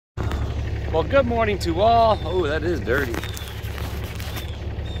Well, good morning to all. Oh, that is dirty.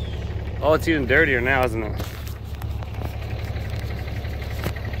 Oh, it's even dirtier now, isn't it?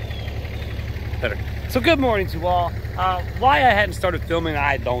 Better. So good morning to all. Why I hadn't started filming,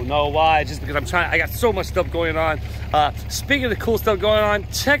 I don't know why. Just because I got so much stuff going on. Speaking of the cool stuff going on,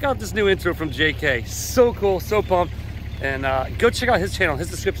 check out this new intro from JK. So cool, so pumped. And go check out his channel, his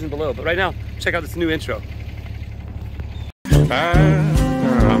description below. But right now, check out this new intro.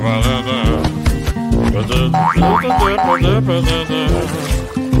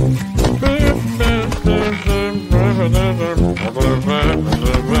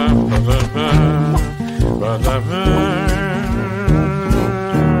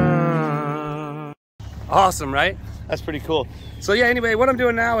 Awesome, right? That's pretty cool. So yeah, anyway, what I'm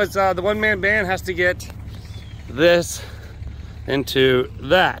doing now is the one-man band has to get this into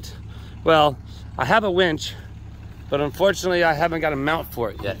that. Well, I have a winch, but unfortunately I haven't got a mount for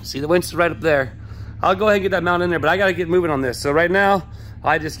it yet. See, the winch is right up there. I'll go ahead and get that mount in there, but I gotta get moving on this. So right now,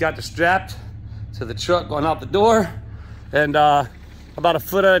 I just got the strapped to the truck going out the door, and about a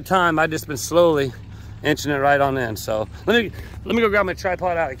foot at a time, I've just been slowly inching it right on in. So let me go grab my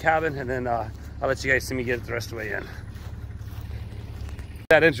tripod out of the cabin, and then I'll let you guys see me get it the rest of the way in.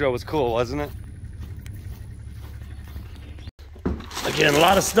 That intro was cool, wasn't it? Again, a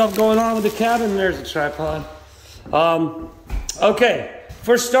lot of stuff going on with the cabin. There's the tripod. Okay,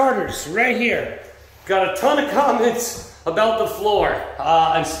 for starters, right here, got a ton of comments about the floor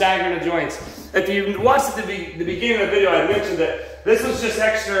and staggering the joints. If you watched at the beginning of the video, I mentioned that this was just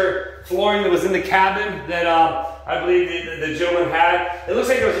extra flooring that was in the cabin that I believe the gentleman had. It looks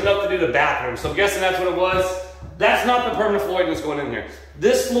like there was enough to do the bathroom, so I'm guessing that's what it was. That's not the permanent flooring that's going in here.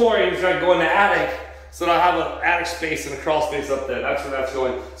 This flooring is going to go in the attic, so that I'll have an attic space and a crawl space up there. That's where that's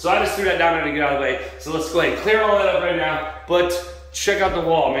going. So I just threw that down there to get out of the way. So let's go ahead and clear all that up right now. But check out the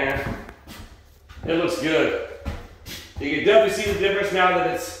wall, man. It looks good. You can definitely see the difference now that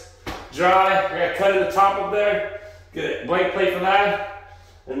it's dry. I got cut in the top up there. Get a blank plate for that.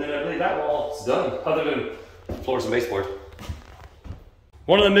 And then I believe that wall is done, other than floors and baseboard.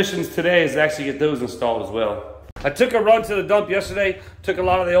 One of the missions today is to actually get those installed as well. I took a run to the dump yesterday, took a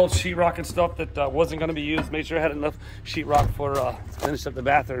lot of the old sheetrock and stuff that wasn't going to be used, made sure I had enough sheetrock for finish up the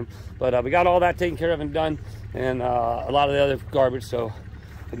bathroom. But we got all that taken care of and done, and a lot of the other garbage. So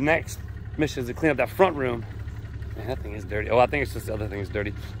the next mission is to clean up that front room. Man, that thing is dirty. Oh, I think it's just the other thing is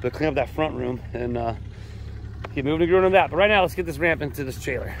dirty. But clean up that front room and keep moving and growing on that. But right now, let's get this ramp into this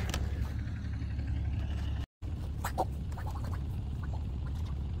trailer.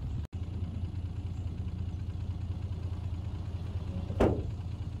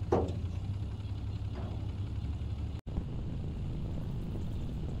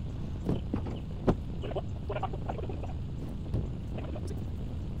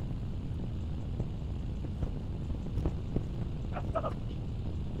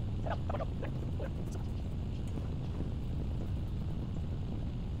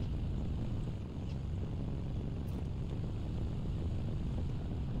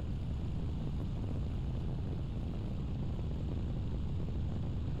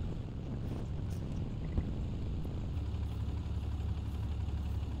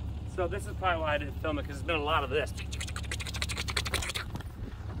 So this is probably why I didn't film it, because there's been a lot of this.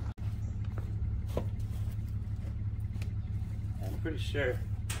 I'm pretty sure.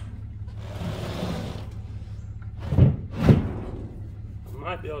 I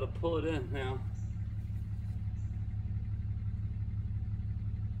might be able to pull it in now.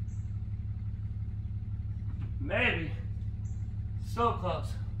 Maybe. So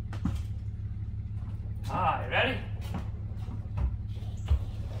close. All right, ready?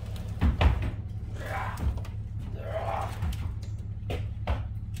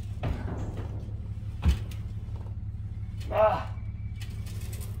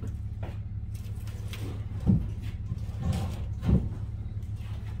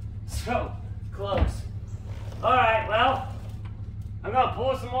 So close. All right, well, I'm gonna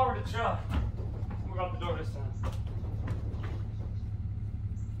pull some over the truck. We're out the door this time.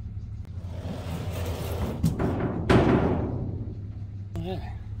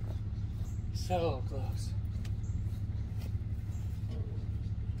 Okay. So close.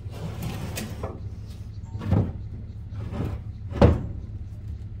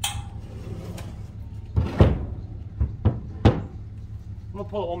 I'm gonna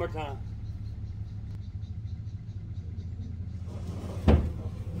pull it one more time.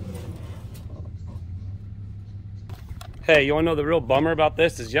 Hey, you wanna know the real bummer about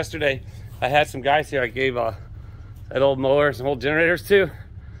this is yesterday I had some guys here I gave that old mower, some old generators to.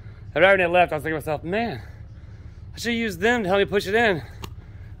 And right when they left, I was thinking to myself, man, I should use them to help me push it in.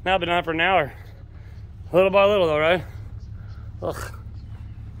 Now I've been on for an hour. Little by little though, right? Ugh.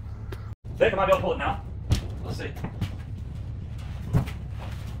 I think I might be able to pull it now. Let's see.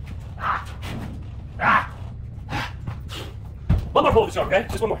 One more pull this okay?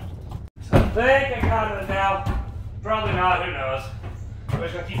 Just one more. So I think I got it now. Probably not, who knows. We're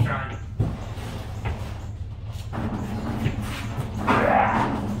just gonna keep trying.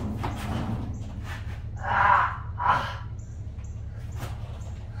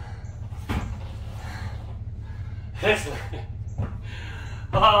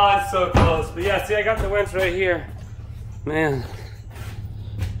 Oh, it's so close. But yeah, see, I got the winch right here. Man,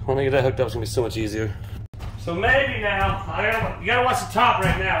 when I get that hooked up, it's gonna be so much easier. So maybe now, you gotta watch the top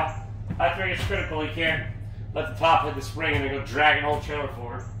right now. I think it's critical. You can't let the top hit the spring and then go dragging the whole trailer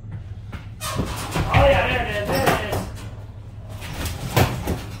forward. Oh yeah, there it is, there it is.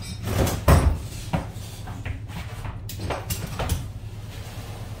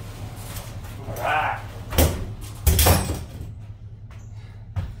 All right.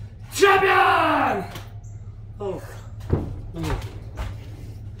 Champion! Oh.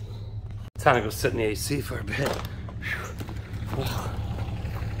 Time to go sit in the AC for a bit.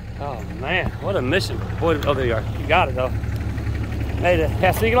 Oh man, what a mission. Boy, oh, there you are. You got it though. Made it.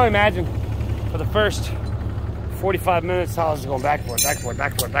 Yeah, so you can only imagine for the first 45 minutes I was going back and forth, back and forth,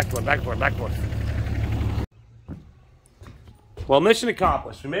 back and forth, back and forth, back and forth, back and forth. Well, mission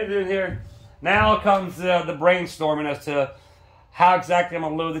accomplished. We made it in here. Now comes the brainstorming as to how exactly I'm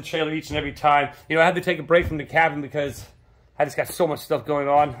gonna load the trailer each and every time. You know, I had to take a break from the cabin because I just got so much stuff going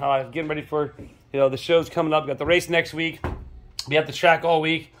on. Getting ready for, you know, the show's coming up. Got the race next week. Be at the track all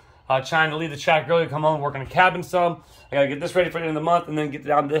week. Trying to leave the track early, come home, work on the cabin some. I gotta get this ready for the end of the month and then get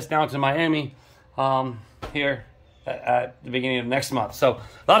down to Miami here at the beginning of next month. So a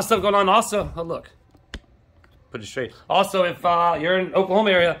lot of stuff going on. Also, oh look, put it straight. Also, if you're in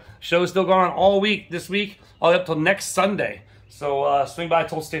Oklahoma area, show's still going on all week this week, all the way up till next Sunday. So swing by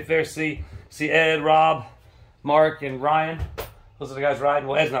Tulsa State Fair, see Ed, Rob, Mark, and Ryan. Those are the guys riding.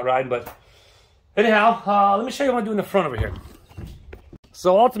 Well, Ed's not riding, but anyhow, let me show you what I'm doing in the front over here.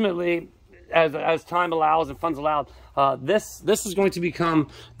 So ultimately, as time allows and funds allow, this is going to become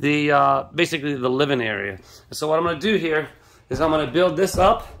the basically the living area. So what I'm going to do here is I'm going to build this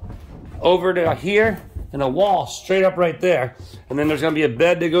up over to here and a wall straight up right there, and then there's going to be a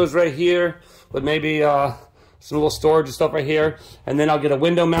bed that goes right here with maybe some little storage and stuff right here, and then I'll get a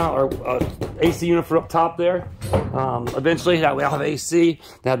window mount or AC unit for up top there. Eventually, that way I'll have AC.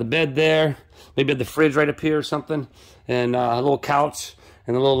 They have the bed there, maybe have the fridge right up here or something, and a little couch.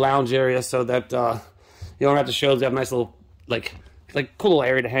 And a little lounge area so that you don't have to show. They have a nice little like cool little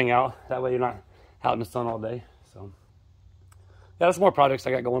area to hang out. That way you're not out in the sun all day. So yeah, that's more projects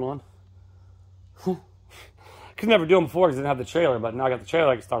I got going on. Could never do them before because I didn't have the trailer, but now I got the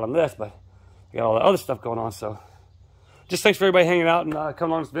trailer. I can start on this, but I got all the other stuff going on. So just thanks for everybody hanging out and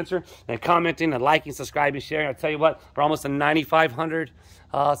coming along this adventure and commenting and liking, subscribing, sharing. I tell you what, we're almost at 9,500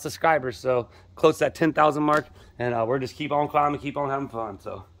 subscribers, so close to that 10,000 mark, and we're just keep on climbing, keep on having fun.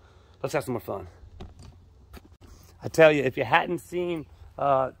 So let's have some more fun. I tell you, if you hadn't seen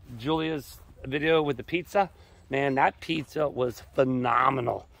Julia's video with the pizza, man, that pizza was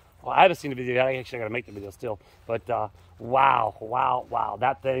phenomenal. Well, I haven't seen the video yet. I actually got to make the video still, but wow,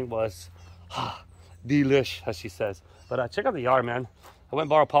 that thing was delish, as she says. But check out the yard, man. I went and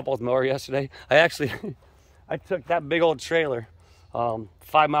borrowed Papa's mower yesterday. I took that big old trailer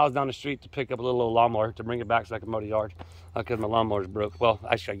 5 miles down the street to pick up a little lawnmower to bring it back so I could mow the yard because my lawnmower's broke. Well,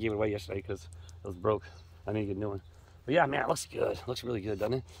 actually, I gave it away yesterday because it was broke. I need to get a new one. But yeah, man, it looks good. It looks really good,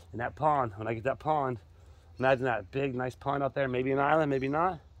 doesn't it? And that pond, when I get that pond, imagine that big, nice pond out there. Maybe an island, maybe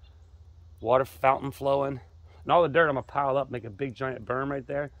not. Water fountain flowing. And all the dirt I'm going to pile up, make a big, giant berm right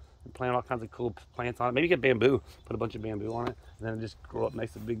there. And plant all kinds of cool plants on it. Maybe get bamboo, put a bunch of bamboo on it, and then just grow up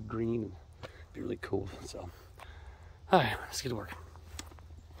nice and big green and be really cool. So, all right, let's get to work.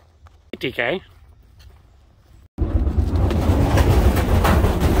 TK.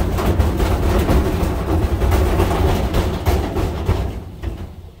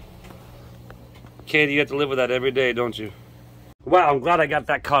 Katie, you have to live with that every day, don't you? Wow, I'm glad I got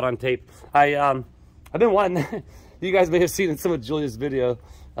that caught on tape. I've been wanting. You guys may have seen in some of Julia's video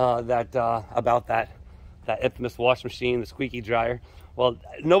about that infamous washing machine, the squeaky dryer. Well,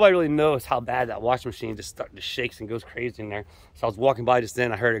 nobody really knows how bad that washing machine just shakes and goes crazy in there. So I was walking by just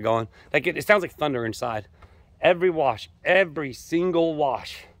then, I heard it going. Like it sounds like thunder inside. Every single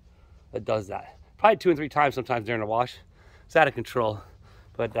wash, it does that. Probably 2 and 3 times sometimes during a wash. It's out of control.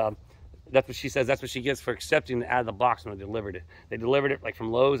 But that's what she says. That's what she gets for accepting it out of the box when they delivered it. They delivered it like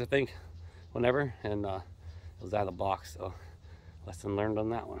from Lowe's, I think, whenever, and it was out of the box. So Lesson learned on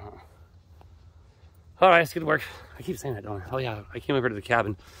that one, huh? All right, it's good work. I keep saying that, don't I? Oh yeah, I came over to the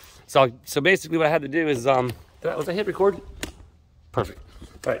cabin. So basically what I had to do is, was I hit record? Perfect.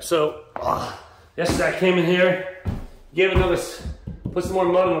 All right, so yesterday I came in here, gave another, put some more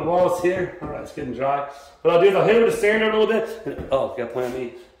mud on the walls here. All right, it's getting dry. What I'll do is I'll hit it with a sander a little bit. And, oh, got plenty of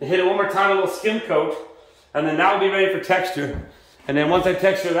me. And hit it one more time, a little skim coat. And then that will be ready for texture. And then once I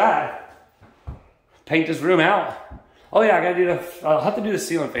texture that, paint this room out. Oh yeah, I gotta do I'll have to do the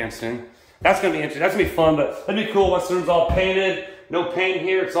ceiling fan soon. That's gonna be interesting. That's gonna be fun, but that'd be cool once the room's all painted. No paint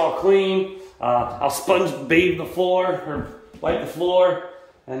here, it's all clean. I'll sponge bathe the floor, or wipe the floor.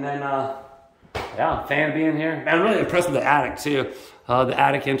 And then, yeah, fan being here. Man, I'm really impressed with the attic too. The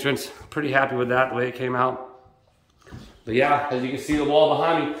attic entrance, pretty happy with that, the way it came out. But yeah, as you can see the wall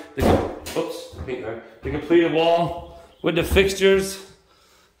behind me, the completed wall with the fixtures.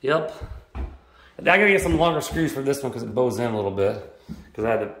 Yep. I gotta get some longer screws for this one because it bows in a little bit. Because I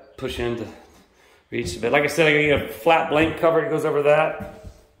had to push in to reach a bit. Like I said, I gotta get a flat blank cover that goes over that.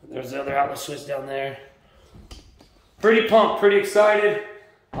 There's the other outlet switch down there. Pretty pumped, pretty excited.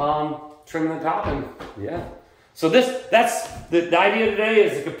 Trimming the top and yeah. So that's the idea today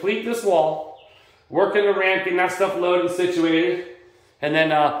is to complete this wall, work in the ramp, getting that stuff loaded and situated, and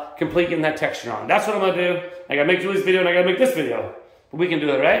then complete getting that texture on. That's what I'm gonna do. I gotta make Julie's video and I gotta make this video. But we can do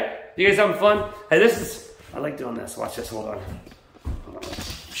it, right? You guys having fun? Hey, I like doing this. Watch this, hold on.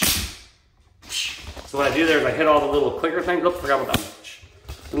 So what I do there is I hit all the little clicker things. Oops, forgot about that.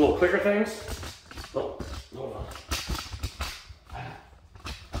 The little clicker things. Oh, hold on.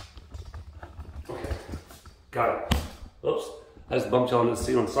 Okay, got it. Oops, I just bumped you onto the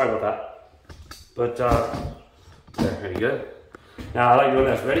ceiling. Sorry about that. But, there, very good. Now I like doing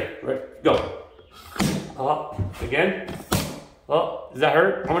this. Ready? Ready? Go. Again. Oh, does that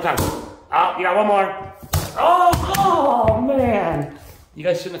hurt? One more time. Oh, you got one more. Oh, man. You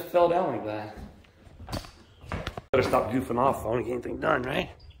guys shouldn't have fell down like that. Better stop goofing off. I want to get anything done, right?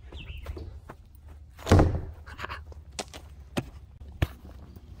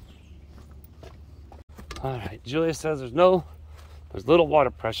 All right, Julia says there's little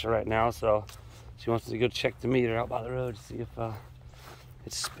water pressure right now, so she wants to go check the meter out by the road to see if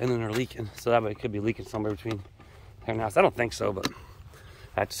it's spinning or leaking. So that way it could be leaking somewhere between there and now. So I don't think so, but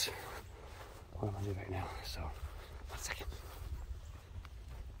that's what I'm gonna do right now. So, 1 second.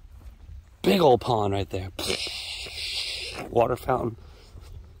 Big old pond right there. Water fountain.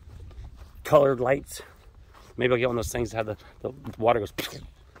 Colored lights. Maybe I'll get one of those things that have the water goes,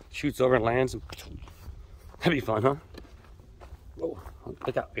 shoots over and lands. And that'd be fun, huh? Whoa,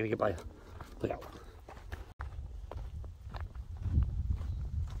 look out, I gotta get by you. Look out.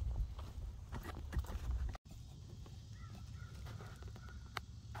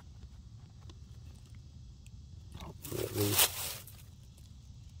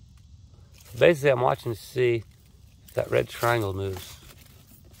 Basically, I'm watching to see if that red triangle moves.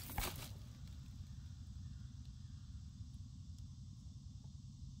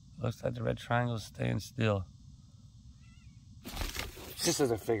 Looks like the red triangle is staying still. Just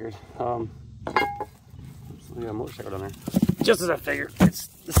as I figured. We got a motorcycle down there. Just as I figured. It's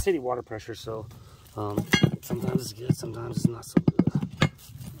the city water pressure, so sometimes it's good, sometimes it's not so good.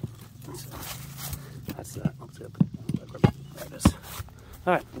 That's that. Let's go. There it is.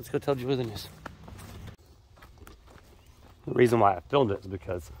 All right, let's go tell Julie the news. The reason why I filmed it is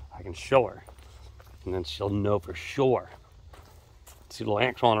because I can show her, and then she'll know for sure. See the little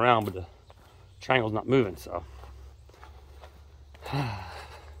ant crawling around, but the triangle's not moving, so.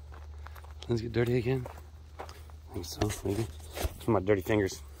 Let's get dirty again. I think so, maybe. It's my dirty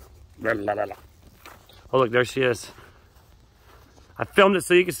fingers. Oh, look, there she is. I filmed it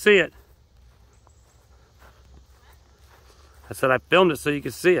so you can see it. I said I filmed it so you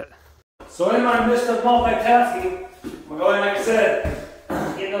can see it. So in my midst of multitasking, we're going, like I said,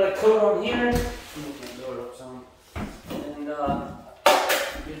 get another coat on here. And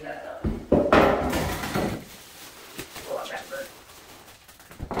get that done. Pull out that bird.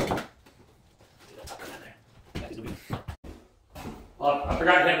 Well, I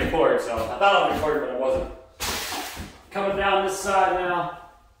forgot to hit record, so I thought I was recording, but it wasn't. Coming down this side now.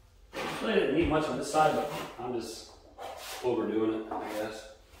 Really didn't need much on this side, but I'm just overdoing it, I guess.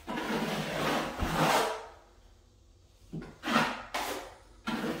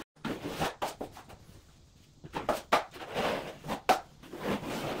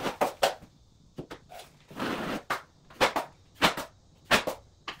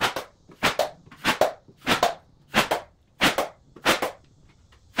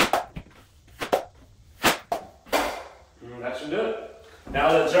 That should do it.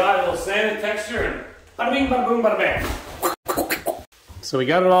 Now let it dry, a little sand and texture, and bada bing, bada boom, bada bang. So we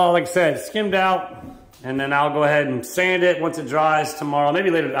got it all, like I said, skimmed out, and then I'll go ahead and sand it once it dries tomorrow. Maybe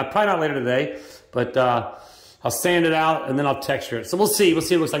later, probably not later today, but I'll sand it out and then I'll texture it. So we'll see what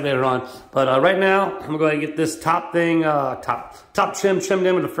it looks like later on. But right now, I'm gonna go ahead and get this top thing, top trimmed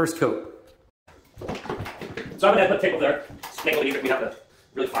in with the first coat. So I'm gonna put tape up there. Just make it easier. We have to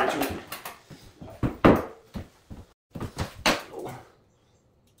really fine tune it.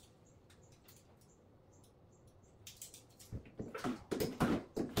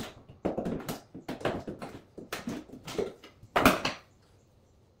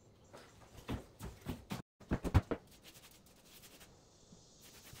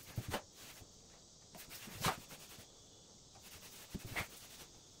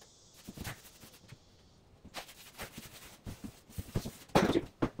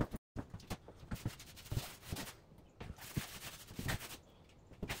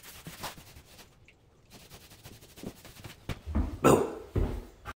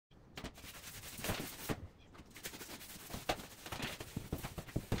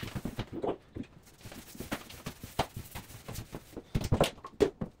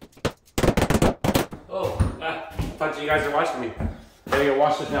 Thought you guys are watching me. Ready to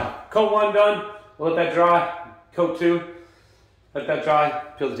wash this now. Coat 1 done. We'll let that dry. Coat 2. Let that dry.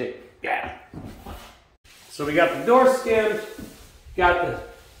 Peel the tape. Yeah. So we got the door skimmed. Got the.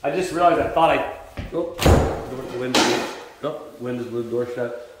 I just realized I thought the wind blew the door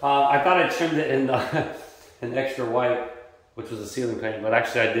shut. I thought I trimmed it in an extra white, which was a ceiling paint, but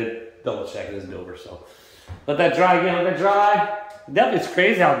actually I did double check it as silver. So let that dry again. Let that dry. Definitely, it's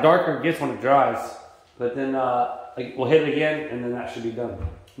crazy how darker it gets when it dries. But then we'll hit it again, and then that should be done.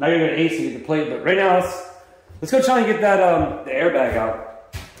 Now you're gonna ace and get the plate, but right now let's go try and get that the airbag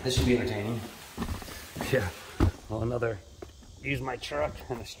out. This should be entertaining. Yeah. Well, use my truck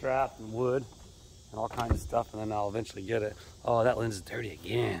and a strap and wood and all kinds of stuff, and then I'll eventually get it. Oh, that lens is dirty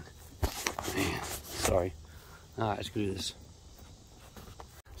again. Man, sorry. All right, let's go do this.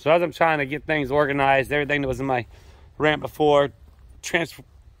 So as I'm trying to get things organized, everything that was in my ramp before, sorry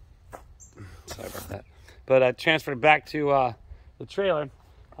about that. But I transferred it back to the trailer.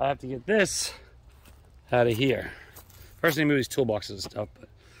 I have to get this out of here. First, I need to move these toolboxes and stuff, but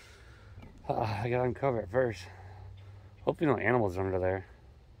I gotta uncover it first. Hopefully no animals are under there.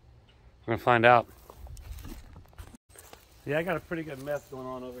 We're gonna find out. Yeah, I got a pretty good mess going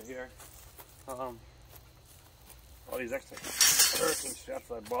on over here. All these extra hurricane straps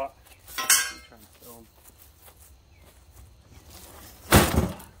I bought. I'm trying to film.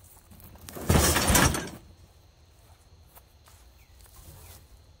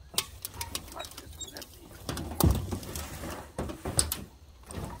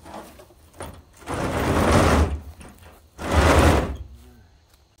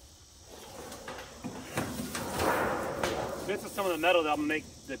 This is some of the metal that I'm gonna make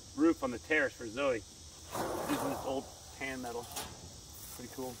the roof on the terrace for Zoe. Using this old tan metal.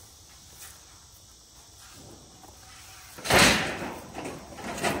 Pretty cool.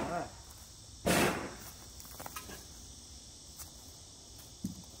 Alright.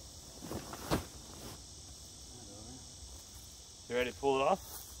 You ready to pull it off?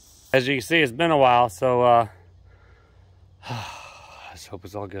 As you can see, it's been a while, so let's hope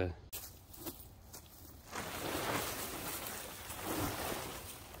it's all good.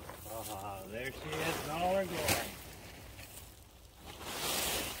 There she is in all her glory.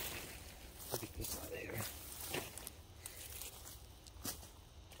 Look at this right here.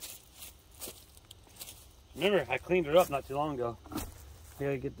 Remember, I cleaned her up not too long ago. I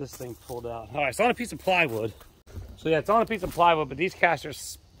gotta get this thing pulled out. All right, it's on a piece of plywood. So yeah, it's on a piece of plywood, but these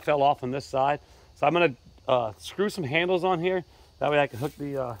casters fell off on this side. So I'm gonna screw some handles on here. That way I can hook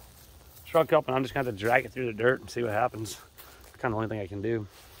the truck up, and I'm just gonna have to drag it through the dirt and see what happens. It's kind of the only thing I can do.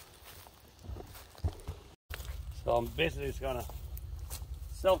 So I'm basically just gonna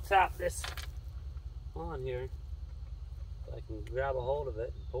self-tap this on here so I can grab a hold of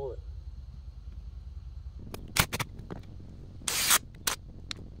it and pull it.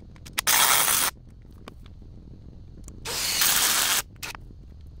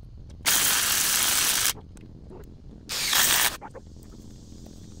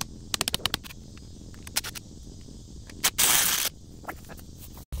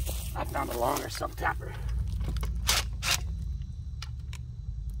 I found a longer self-tapper.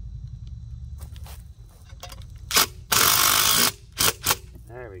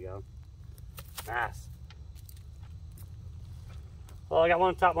 There we go. Nice. Well, I got one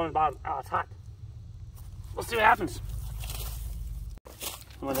on top, one on the bottom. Oh, it's hot. We'll see what happens.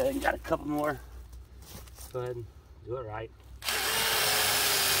 I'm gonna got a couple more. Go ahead and do it right.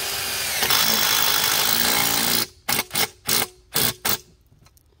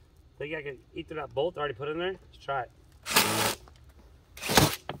 Think I can eat through that bolt I already put in there? Let's try it.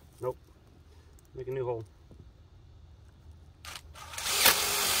 Nope. Make a new hole.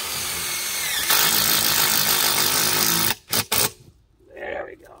 There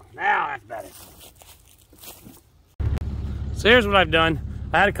we go. Now that's better. So here's what I've done.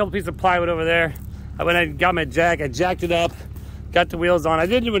 I had a couple pieces of plywood over there. I went and got my jack. I jacked it up, got the wheels on. I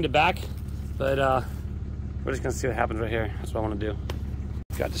did do in the back, but we're just gonna see what happens right here. That's what I want to do.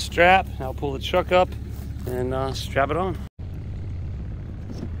 Got the strap. Now I'll pull the truck up and strap it on.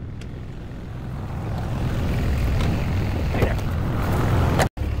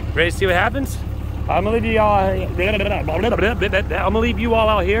 Ready to see what happens? I'm gonna leave you all. I'm gonna leave you all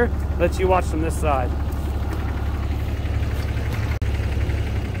out here. Let you watch from this side.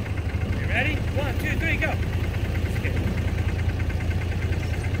 You ready? 1, 2, 3, go.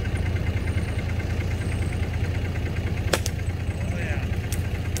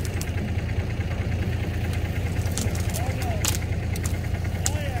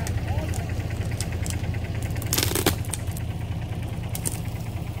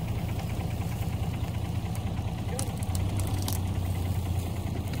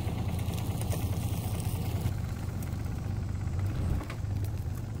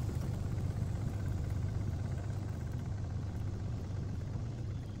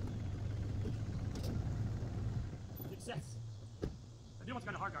 Success. I do want to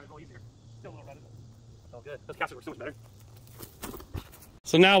kind of hard guard, it's a little easier. Still a little better. It's all good. This capsule works so much better.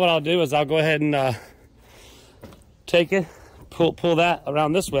 So now what I'll do is I'll go ahead and take it, pull that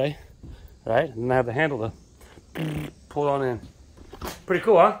around this way, right? And I have the handle to pull it on in. Pretty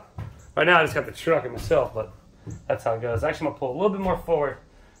cool, huh? Right now I just got the truck and myself, but that's how it goes. Actually, I'm gonna pull a little bit more forward.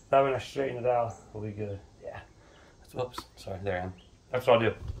 That way when I straighten it out, we'll be good. Yeah. Whoops. Sorry. There I am. That's what I'll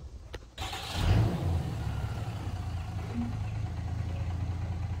do.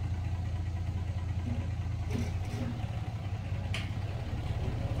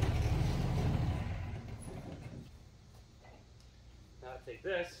 Take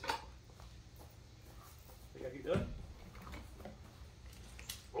this. Think I can do it?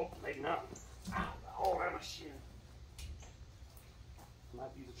 Oh, maybe not. Ow, oh, out of my shin. I might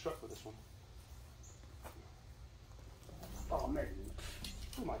have to use a truck with this one. Oh, man.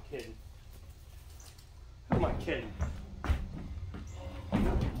 Who am I kidding? Who am I kidding? One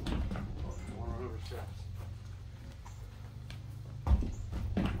over straps.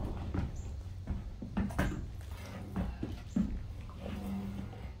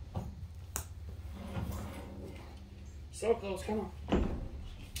 So close, come on.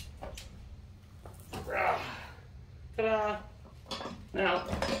 Ta-da! Now,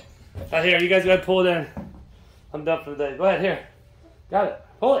 right here, you guys go ahead and pull it in. I'm done for the day. Go ahead, here. Got it.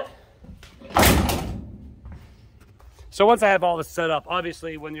 Pull it. So once I have all this set up,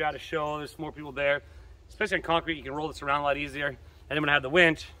 obviously when you're at a show, there's more people there. Especially on concrete, you can roll this around a lot easier. And then when I have the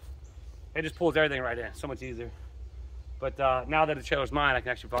winch, it just pulls everything right in. So much easier. But now that the trailer's mine, I can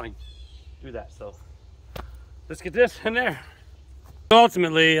actually probably do that. So let's get this in there. So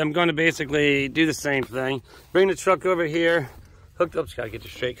ultimately, I'm going to basically do the same thing. Bring the truck over here, hooked up, just gotta get it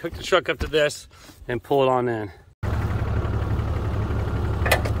straight. Hook the truck up to this and pull it on in.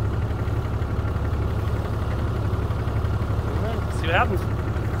 Let's see what happens.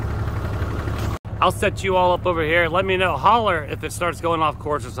 I'll set you all up over here. Let me know. Holler if it starts going off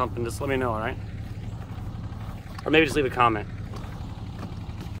course or something. Just let me know, all right? Or maybe just leave a comment.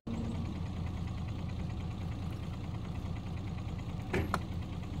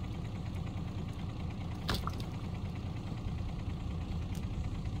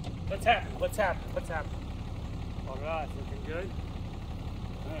 What's happening? All right, looking good.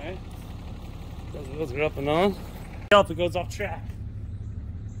 All right. Those wheels are up and on. Help, it goes off track.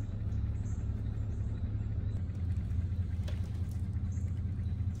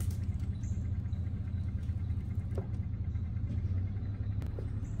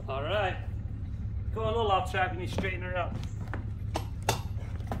 All right. Going a little off track, you need to straighten her up.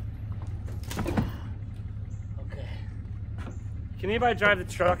 Okay. Can anybody drive the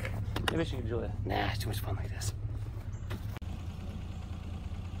truck? Maybe she can do it. Nah, it's too much fun like this.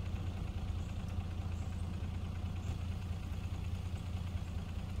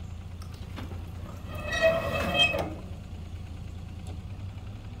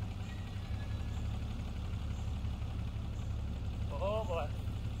 Oh boy.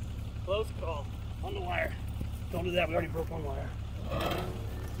 Close call. On the wire. Don't do that, we already broke one wire.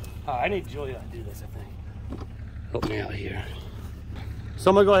 I need Julia to do this, I think. Help me out here. So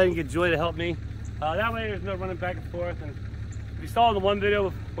I'm gonna go ahead and get Julia to help me. That way there's no running back and forth. And if you saw in the one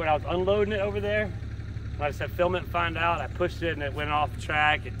video where I was unloading it over there, I said, film it and find out. I pushed it and it went off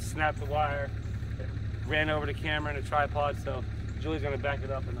track. It snapped the wire. It ran over the camera and the tripod. So Julie's gonna back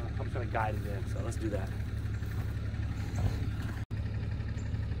it up and I'm just gonna guide it in. So let's do that.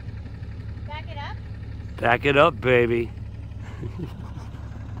 Back it up? Back it up, baby.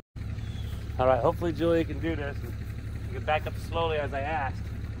 All right, hopefully Julia can do this. You can back up slowly as I asked,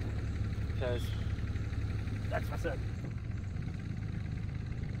 because that's what I said.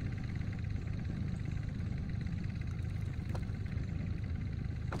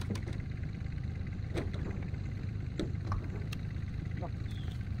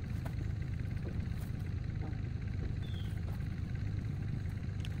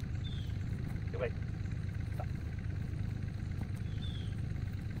 Wait.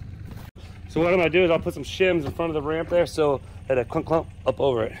 So what I'm gonna do is I'll put some shims in front of the ramp there so that a clunk clump up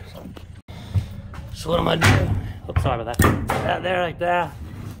over it. So what I'm gonna do, oops, sorry about that. That there like that,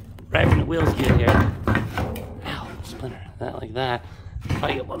 right when the wheels get here. Ow, splinter, that like that.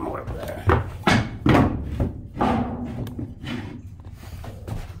 Probably get one more over there.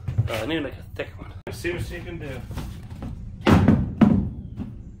 I need to make a thick one. Let's see what she can do.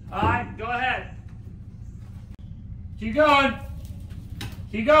 All right, go ahead. Keep going.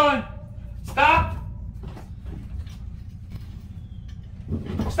 Keep going. Stop!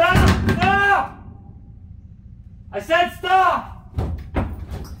 Stop! Stop! I said stop!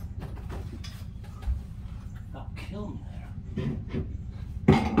 That'll kill me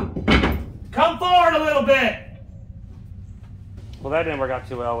there. Come forward a little bit! Well, that didn't work out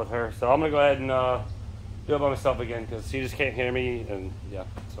too well with her, so I'm gonna go ahead and do it by myself again because she just can't hear me, and yeah,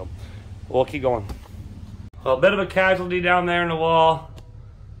 so we'll keep going. Well, a bit of a casualty down there in the wall.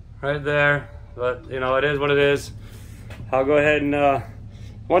 Right there, but you know, it is what it is. I'll go ahead and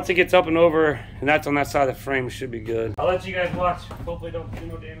once it gets up and over, and that's on that side of the frame, it should be good. I'll let you guys watch. Hopefully don't do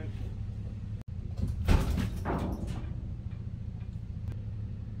no damage.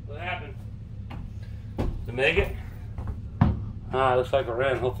 What happened? To make it? Ah, looks like a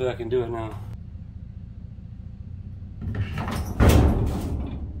ran. Hopefully I can do it now.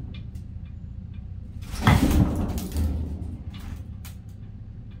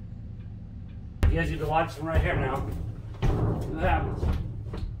 You guys need to watch them right here now. See what happens.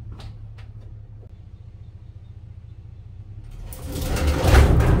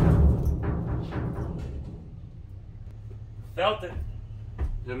 Felt it.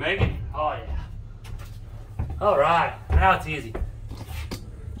 Did it make it? Oh yeah. All right, now it's easy.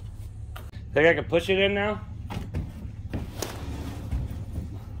 Think I can push it in now?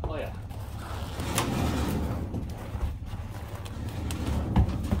 Oh yeah.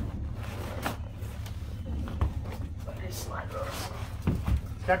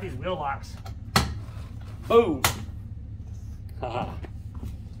 It's got these wheel locks. Boom. Haha.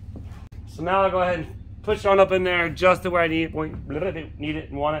 So now I'll go ahead and push on up in there, adjust it where I need it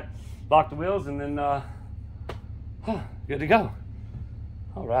and want it. Lock the wheels, and then good to go.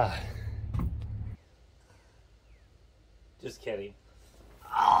 All right. Just kidding.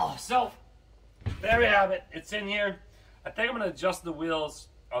 Oh, so there we have it. It's in here. I think I'm gonna adjust the wheels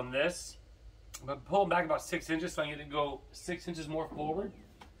on this. I'm gonna pull them back about 6 inches so I get to go 6 inches more forward.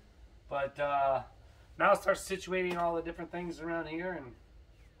 But now I'll start situating all the different things around here, and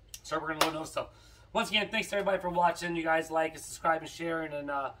so we're gonna learn those stuff. Once again, thanks to everybody for watching. You guys like and subscribe and sharing,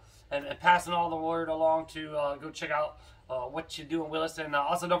 and passing all the word along to go check out What You Doing Willis, and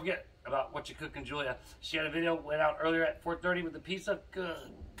also don't forget about What You Cooking Julia. She had a video went out earlier at 4:30 with the pizza.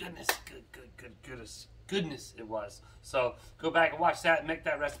 Goodness it was. So go back and watch that and make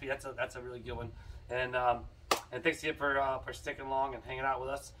that recipe. That's a really good one. And thanks to you for sticking along and hanging out with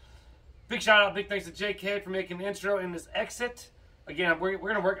us. Big shout out, big thanks to JK for making the intro in this exit. Again, we're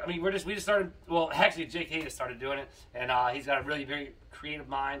gonna work. I mean, we just started. Well, actually, JK just started doing it, and he's got a really very creative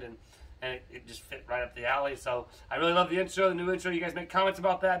mind, and it just fit right up the alley. So I really love the intro, the new intro. You guys make comments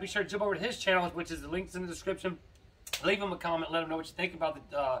about that. Be sure to jump over to his channel, which is the links in the description. Leave him a comment, let him know what you think about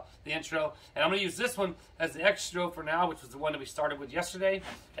the intro. And I'm going to use this one as the extra for now, which was the one that we started with yesterday.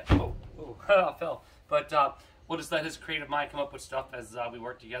 Oh, I fell. But we'll just let his creative mind come up with stuff as we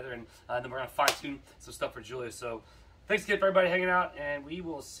work together. And then we're going to fine-tune some stuff for Julia. So thanks again for everybody hanging out. And we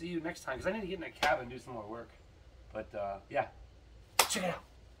will see you next time. Because I need to get in that cabin and do some more work. But, yeah. Check it out.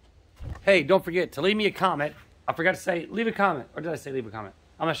 Hey, don't forget to leave me a comment. I forgot to say, leave a comment. Or did I say leave a comment?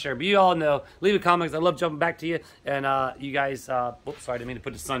 I'm not sure, but you all know. Leave a comment. I love jumping back to you. And you guys, oops, sorry, I didn't mean to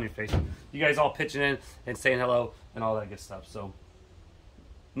put the sun in your face. You guys all pitching in and saying hello and all that good stuff. So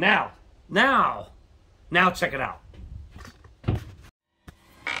now check it out.